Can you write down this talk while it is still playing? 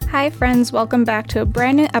Hi friends, welcome back to a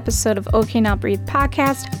brand new episode of OK Now Breathe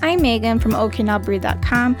podcast. I'm Megan from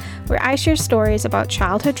OKNowBreathe.com, where I share stories about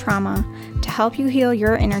childhood trauma to help you heal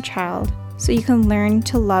your inner child so you can learn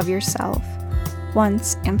to love yourself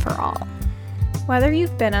once and for all. Whether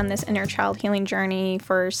you've been on this inner child healing journey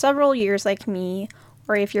for several years like me,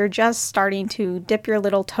 or if you're just starting to dip your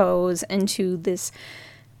little toes into this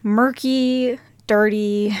murky,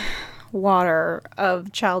 dirty water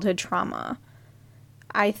of childhood trauma,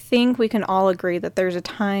 I think we can all agree that there's a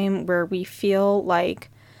time where we feel like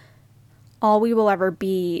all we will ever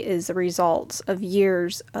be is the results of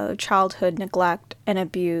years of childhood neglect and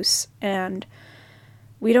abuse, and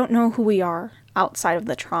we don't know who we are outside of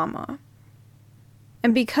the trauma.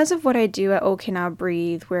 And because of what I do at OK Now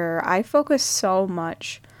Breathe, where I focus so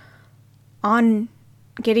much on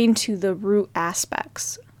getting to the root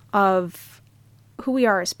aspects of who we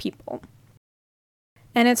are as people,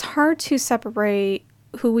 and it's hard to separate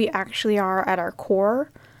who we actually are at our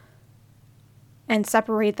core and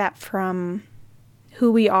separate that from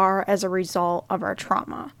who we are as a result of our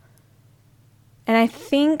trauma. And I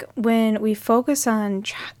think when we focus on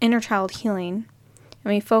inner child healing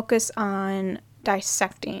and we focus on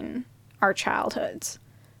dissecting our childhoods,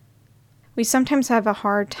 we sometimes have a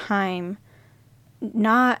hard time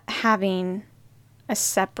not having a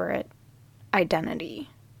separate identity.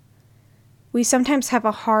 We sometimes have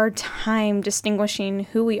a hard time distinguishing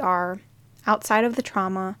who we are outside of the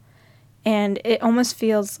trauma, and it almost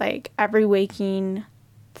feels like every waking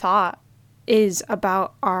thought is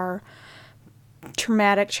about our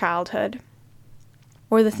traumatic childhood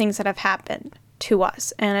or the things that have happened to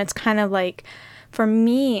us. And it's kind of like, for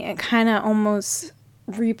me, it kind of almost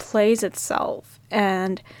replays itself.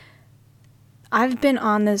 And I've been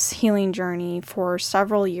on this healing journey for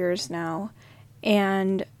several years now,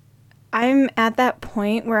 and I'm at that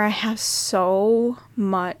point where I have so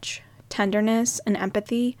much tenderness and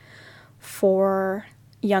empathy for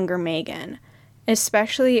younger Megan,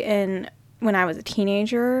 especially when I was a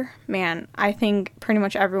teenager. Man, I think pretty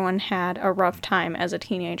much everyone had a rough time as a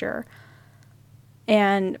teenager.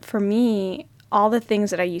 And for me, all the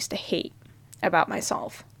things that I used to hate about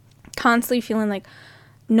myself, constantly feeling like,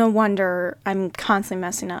 no wonder I'm constantly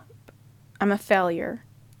messing up. I'm a failure.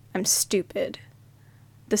 I'm stupid.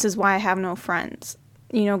 This is why I have no friends.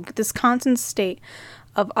 You know, this constant state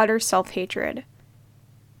of utter self-hatred.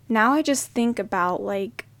 Now I just think about,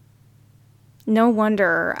 like, no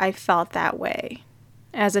wonder I felt that way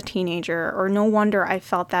as a teenager, or no wonder I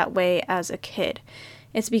felt that way as a kid.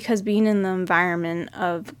 It's because being in the environment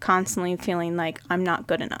of constantly feeling like I'm not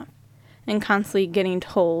good enough, and constantly getting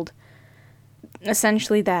told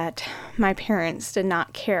essentially that my parents did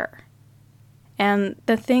not care. And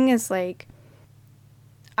the thing is, like,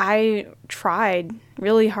 I tried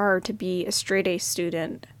really hard to be a straight A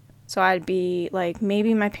student. So I'd be like,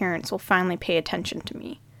 maybe my parents will finally pay attention to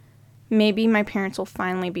me. Maybe my parents will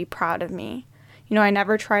finally be proud of me. You know, I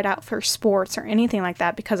never tried out for sports or anything like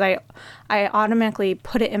that because I automatically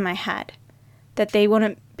put it in my head that they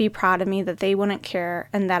wouldn't be proud of me, that they wouldn't care,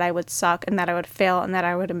 and that I would suck, and that I would fail, and that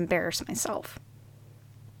I would embarrass myself.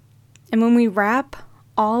 And when we wrap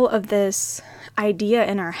all of this idea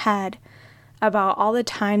in our head about all the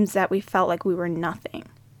times that we felt like we were nothing,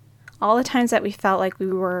 all the times that we felt like we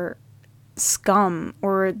were scum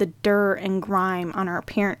or the dirt and grime on our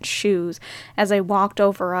parents' shoes as they walked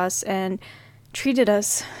over us and treated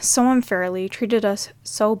us so unfairly, treated us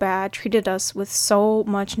so bad, treated us with so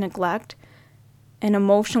much neglect and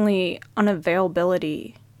emotionally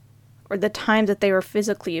unavailability, or the times that they were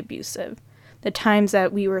physically abusive, the times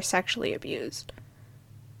that we were sexually abused.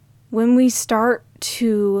 When we start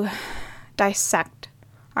to dissect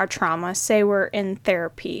our trauma, say we're in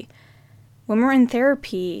therapy. When we're in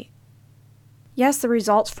therapy, yes, the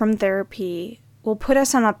results from therapy will put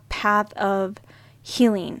us on a path of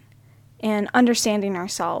healing and understanding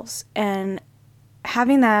ourselves and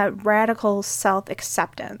having that radical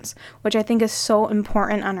self-acceptance, which I think is so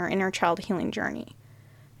important on our inner child healing journey.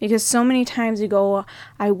 Because so many times you go,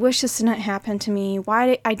 I wish this didn't happen to me.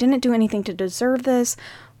 I didn't do anything to deserve this.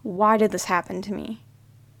 Why did this happen to me?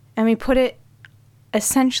 And we put it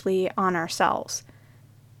essentially on ourselves.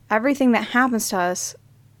 Everything that happens to us,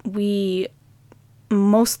 we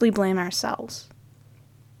mostly blame ourselves.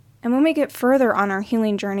 And when we get further on our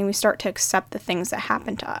healing journey, we start to accept the things that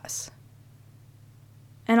happen to us.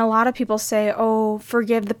 And a lot of people say, oh,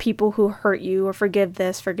 forgive the people who hurt you, or forgive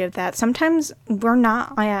this, forgive that. Sometimes we're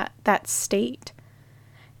not at that state.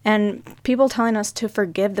 And people telling us to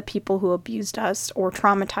forgive the people who abused us or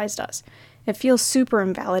traumatized us, it feels super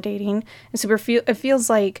invalidating. It feels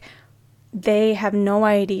like they have no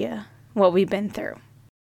idea what we've been through.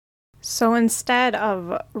 So instead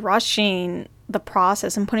of rushing the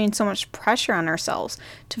process and putting so much pressure on ourselves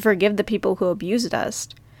to forgive the people who abused us,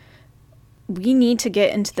 we need to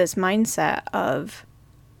get into this mindset of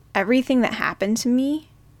everything that happened to me,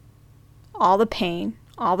 all the pain,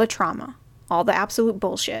 all the trauma, all the absolute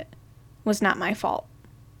bullshit was not my fault.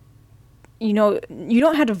 You know, you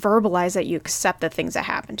don't have to verbalize that you accept the things that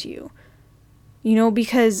happened to you. You know,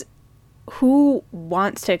 because who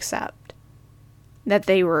wants to accept that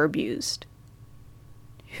they were abused?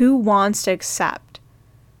 Who wants to accept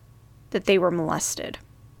that they were molested?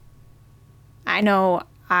 I know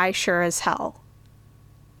I sure as hell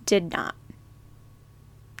did not.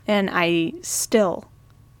 And I still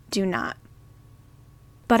do not.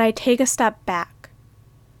 But I take a step back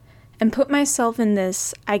and put myself in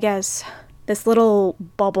this, I guess, this little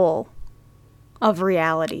bubble of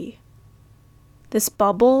reality. This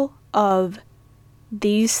bubble of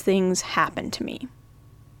these things happen to me.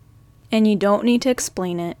 And you don't need to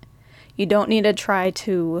explain it. You don't need to try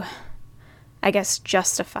to, I guess,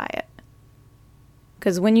 justify it.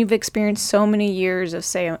 Because when you've experienced so many years of,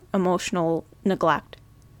 say, emotional neglect,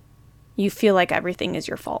 you feel like everything is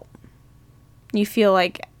your fault. You feel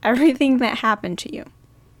like everything that happened to you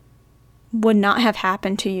would not have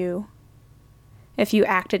happened to you if you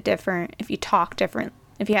acted different, if you talked different,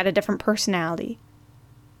 if you had a different personality.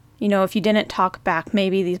 You know, if you didn't talk back,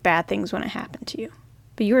 maybe these bad things wouldn't happen to you.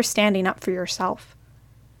 But you were standing up for yourself.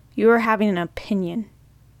 You were having an opinion.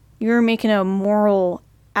 You were making a moral,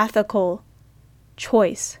 ethical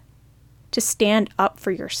choice to stand up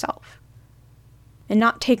for yourself and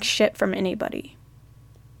not take shit from anybody.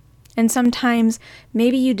 And sometimes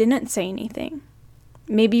maybe you didn't say anything.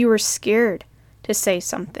 Maybe you were scared to say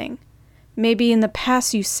something. Maybe in the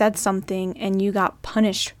past you said something and you got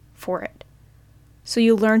punished for it. So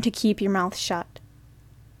you learn to keep your mouth shut.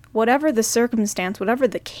 Whatever the circumstance, whatever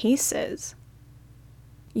the case is,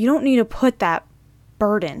 you don't need to put that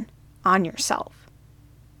burden on yourself.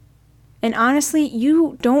 And honestly,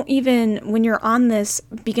 you don't even, when you're on this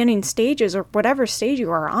beginning stages or whatever stage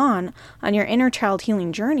you are on your inner child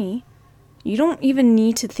healing journey, you don't even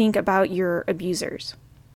need to think about your abusers.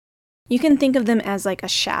 You can think of them as like a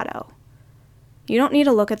shadow. You don't need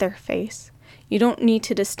to look at their face. You don't need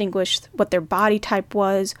to distinguish what their body type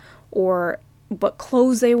was or what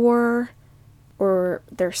clothes they wore or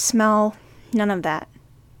their smell. None of that.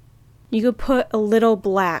 You could put a little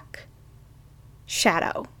black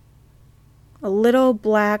shadow, a little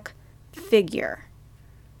black figure,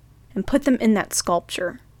 and put them in that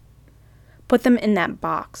sculpture. Put them in that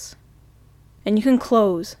box. And you can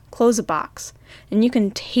close a box, and you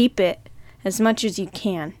can tape it as much as you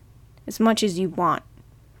can, as much as you want.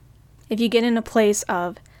 If you get in a place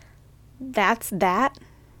of, that's that,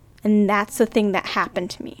 and that's the thing that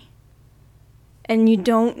happened to me. And you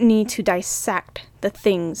don't need to dissect the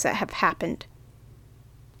things that have happened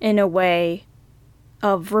in a way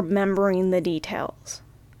of remembering the details.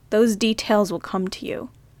 Those details will come to you.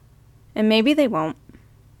 And maybe they won't.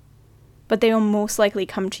 But they will most likely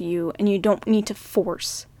come to you, and you don't need to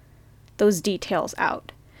force those details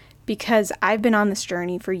out. Because I've been on this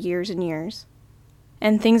journey for years and years,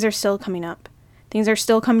 and things are still coming up. Things are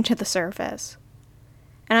still coming to the surface.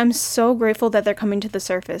 And I'm so grateful that they're coming to the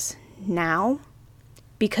surface now,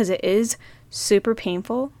 because it is super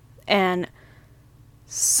painful. And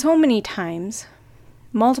so many times,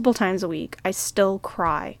 multiple times a week, I still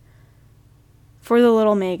cry for the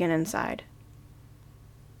little Megan inside.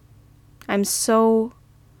 I'm so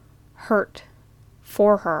hurt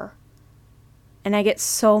for her, and I get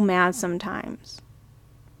so mad sometimes.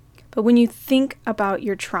 But when you think about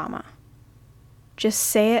your trauma, just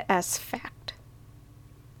say it as fact.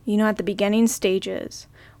 You know, at the beginning stages,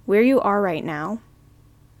 where you are right now,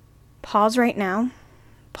 pause right now,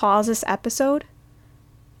 pause this episode,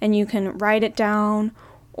 and you can write it down,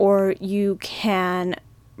 or you can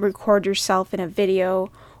record yourself in a video,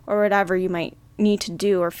 or whatever you might need to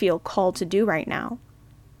do or feel called to do right now.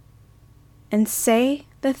 And say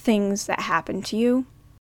the things that happened to you,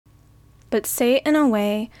 but say it in a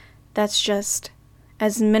way that's just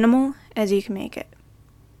as minimal as you can make it.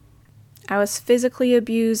 I was physically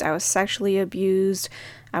abused, I was sexually abused,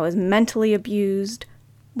 I was mentally abused,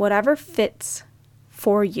 whatever fits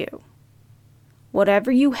for you.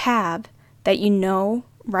 Whatever you have that you know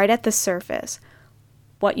right at the surface,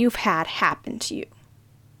 what you've had happen to you.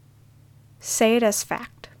 Say it as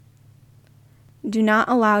fact. Do not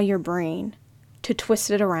allow your brain to twist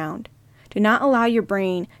it around. Do not allow your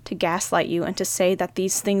brain to gaslight you and to say that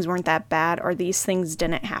these things weren't that bad or these things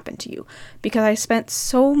didn't happen to you. Because I spent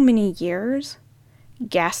so many years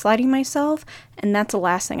gaslighting myself, and that's the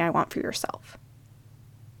last thing I want for yourself.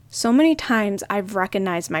 So many times I've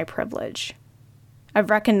recognized my privilege. I've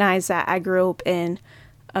recognized that I grew up in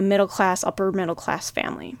a middle class, upper middle class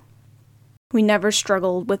family. We never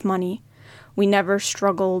struggled with money. We never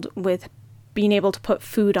struggled with being able to put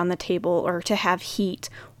food on the table or to have heat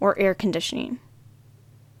or air conditioning.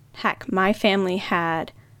 Heck, my family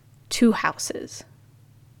had 2 houses.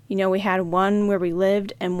 We had one where we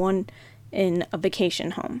lived and one in a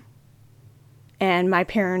vacation home. And my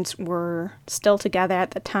parents were still together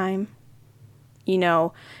at the time.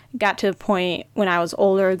 Got to a point when I was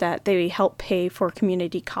older that they helped pay for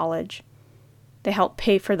community college. They helped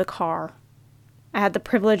pay for the car. I had the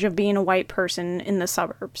privilege of being a white person in the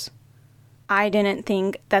suburbs. I didn't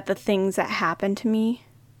think that the things that happened to me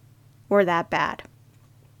were that bad.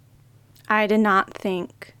 I did not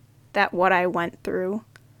think that what I went through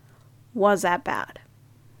was that bad.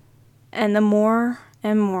 And the more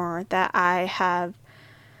and more that I have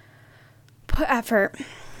put effort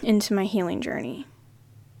into my healing journey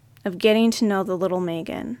of getting to know the little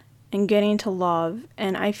Megan and getting to love,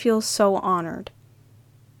 and I feel so honored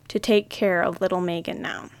to take care of little Megan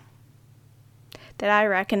now, that I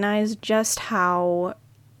recognize just how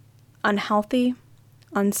unhealthy,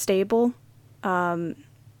 unstable, it's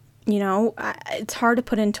hard to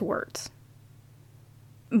put into words.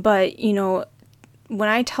 But, when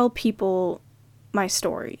I tell people my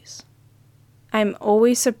stories, I'm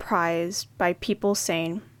always surprised by people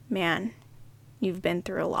saying, man, you've been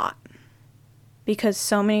through a lot. Because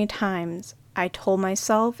so many times I told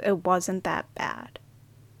myself it wasn't that bad.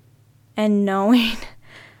 And knowing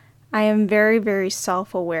I am very, very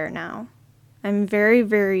self-aware now. I'm very,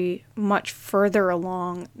 very much further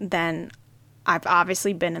along than I've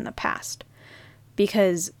obviously been in the past.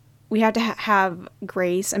 Because we have to have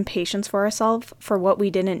grace and patience for ourselves for what we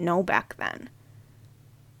didn't know back then.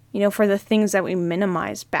 For the things that we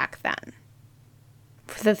minimized back then.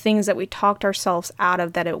 For the things that we talked ourselves out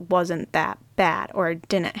of that it wasn't that bad or it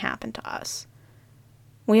didn't happen to us.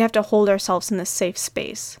 We have to hold ourselves in this safe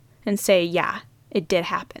space and say, yeah, it did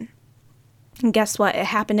happen. And guess what? It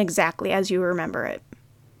happened exactly as you remember it.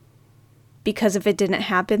 Because if it didn't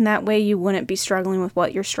happen that way, you wouldn't be struggling with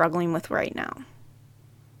what you're struggling with right now.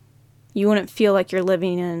 You wouldn't feel like you're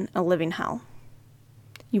living in a living hell.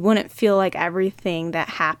 You wouldn't feel like everything that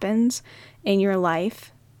happens in your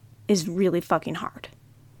life is really fucking hard.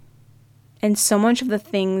 And so much of the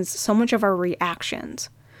things, so much of our reactions,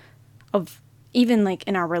 of even like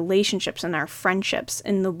in our relationships and our friendships,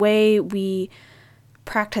 in the way we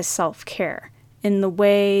practice self-care, in the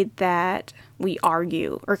way that we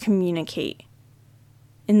argue or communicate,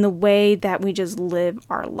 in the way that we just live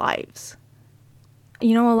our lives. A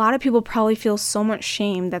lot of people probably feel so much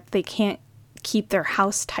shame that they can't keep their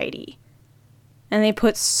house tidy. And they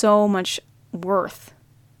put so much worth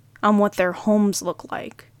on what their homes look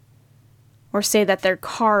like. Or say that their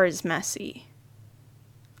car is messy.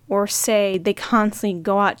 Or say they constantly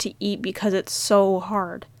go out to eat because it's so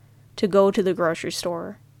hard to go to the grocery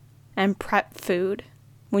store and prep food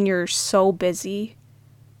when you're so busy.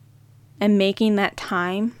 And making that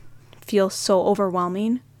time feel so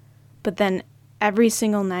overwhelming. But then every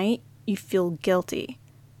single night you feel guilty.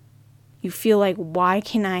 You feel like, why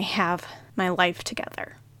can't I have my life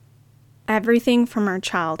together? Everything from our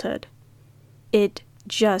childhood, it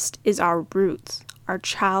just is our roots. Our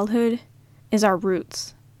childhood is our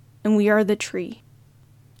roots. And we are the tree.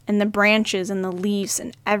 And the branches and the leaves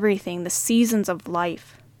and everything, the seasons of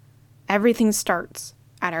life, everything starts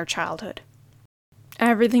at our childhood.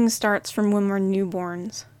 Everything starts from when we're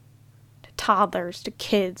newborns, to toddlers, to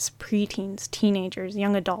kids, preteens, teenagers,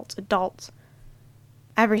 young adults,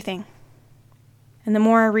 everything. And the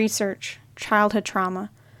more I research childhood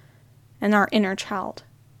trauma and our inner child,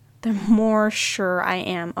 the more sure I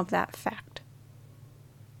am of that fact.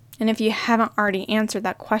 And if you haven't already answered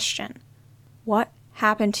that question, what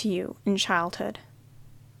happened to you in childhood?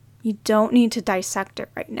 You don't need to dissect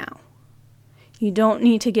it right now. You don't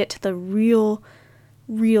need to get to the real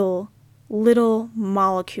little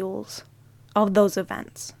molecules of those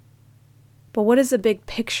events. But what is the big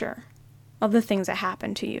picture of the things that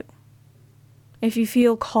happened to you? If you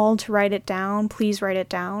feel called to write it down, please write it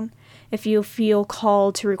down. If you feel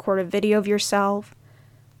called to record a video of yourself,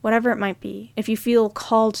 whatever it might be. If you feel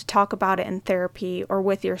called to talk about it in therapy or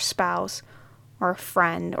with your spouse or a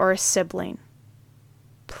friend or a sibling,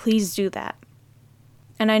 please do that.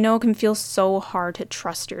 And I know it can feel so hard to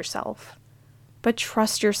trust yourself, but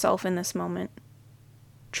trust yourself in this moment.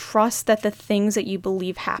 Trust that the things that you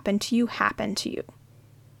believe happen to you happen to you.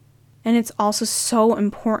 And it's also so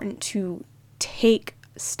important to take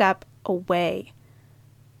a step away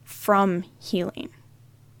from healing.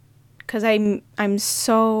 because I'm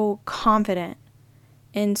so confident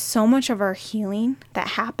in so much of our healing that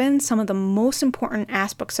happens. Some of the most important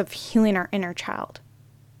aspects of healing our inner child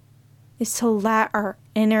is to let our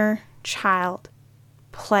inner child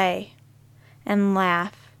play and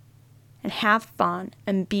laugh and have fun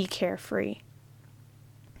and be carefree.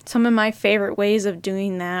 Some of my favorite ways of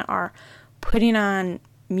doing that are putting on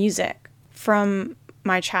music from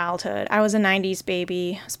my childhood. I was a 90s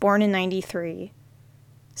baby. I was born in 93.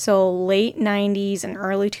 So late 90s and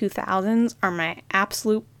early 2000s are my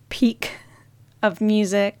absolute peak of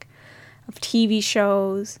music, of TV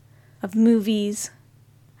shows, of movies.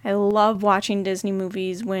 I love watching Disney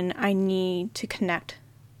movies when I need to connect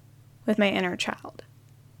with my inner child.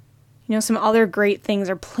 You know, some other great things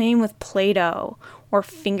are playing with Play-Doh or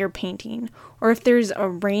finger painting, or if there's a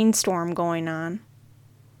rainstorm going on,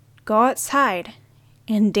 go outside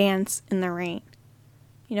and dance in the rain.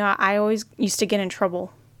 You know, I always used to get in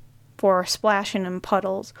trouble for splashing in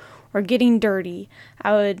puddles or getting dirty.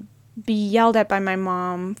 I would be yelled at by my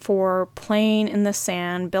mom for playing in the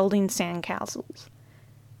sand, building sandcastles.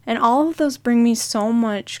 And all of those bring me so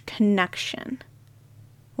much connection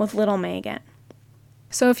with little Megan.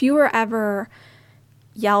 So if you were ever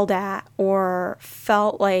yelled at or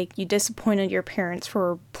felt like you disappointed your parents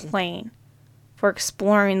for playing, for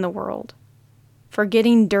exploring the world, for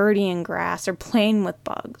getting dirty in grass or playing with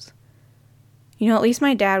bugs, you know, at least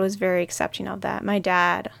my dad was very accepting of that. My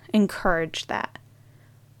dad encouraged that.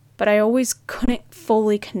 But I always couldn't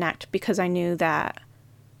fully connect because I knew that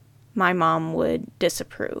my mom would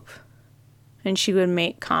disapprove and she would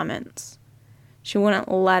make comments. She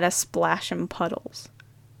wouldn't let us splash in puddles.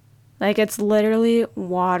 Like, it's literally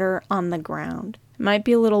water on the ground. It might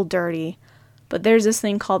be a little dirty, but there's this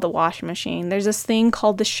thing called the washing machine. There's this thing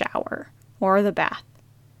called the shower or the bath.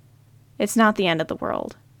 It's not the end of the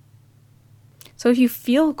world. So if you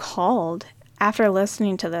feel called after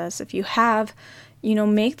listening to this, if you have, you know,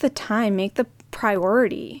 make the time, make the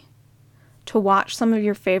priority to watch some of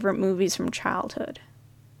your favorite movies from childhood.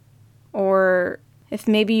 Or if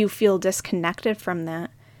maybe you feel disconnected from that,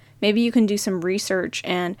 maybe you can do some research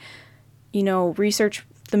and, you know, research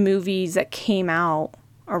the movies that came out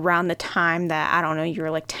around the time that, I don't know, you were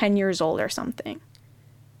like 10 years old or something.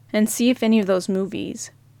 And see if any of those movies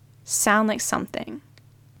sound like something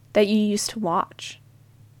that you used to watch.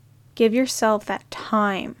 Give yourself that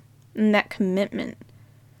time and that commitment.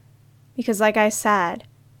 Because like I said,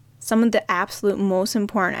 some of the absolute most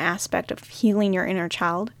important aspect of healing your inner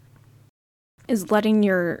child is letting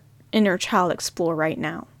your inner child explore right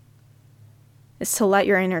now. Is to let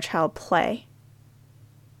your inner child play.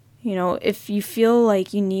 You know, if you feel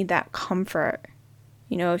like you need that comfort,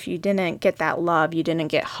 you know, if you didn't get that love, you didn't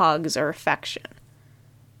get hugs or affection,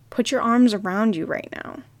 put your arms around you right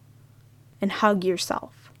now and hug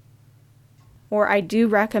yourself. Or I do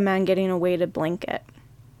recommend getting a weighted blanket.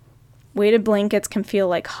 Weighted blankets can feel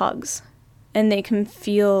like hugs, and they can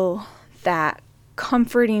feel that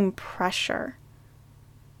comforting pressure.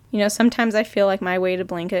 You know, sometimes I feel like my weighted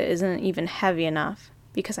blanket isn't even heavy enough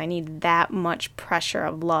because I need that much pressure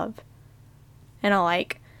of love. And I'll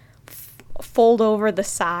like fold over the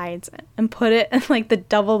sides and put it like the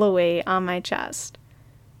double the weight on my chest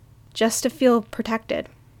just to feel protected,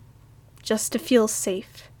 just to feel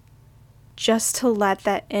safe, just to let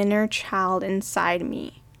that inner child inside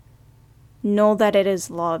me know that it is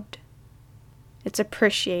loved, it's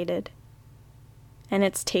appreciated, and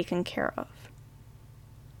it's taken care of.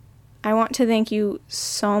 I want to thank you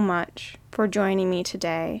so much for joining me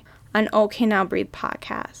today on OK Now Breathe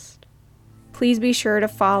podcast. Please be sure to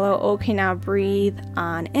follow OK Now Breathe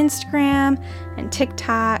on Instagram and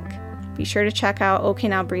TikTok. Be sure to check out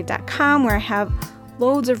OKNowBreathe.com where I have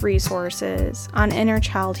loads of resources on inner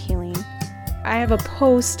child healing. I have a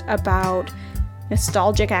post about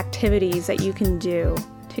nostalgic activities that you can do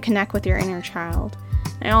to connect with your inner child.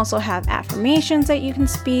 I also have affirmations that you can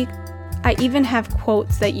speak. I even have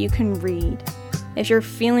quotes that you can read. If you're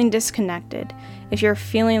feeling disconnected, if you're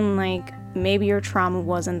feeling like maybe your trauma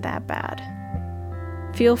wasn't that bad,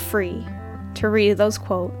 feel free to read those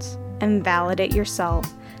quotes and validate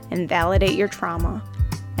yourself and validate your trauma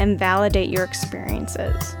and validate your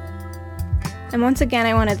experiences. And once again,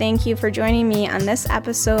 I want to thank you for joining me on this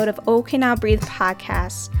episode of OK Now Breathe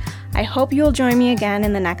podcast. I hope you'll join me again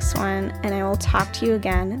in the next one, and I will talk to you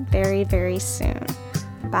again very, very soon.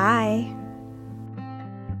 Bye.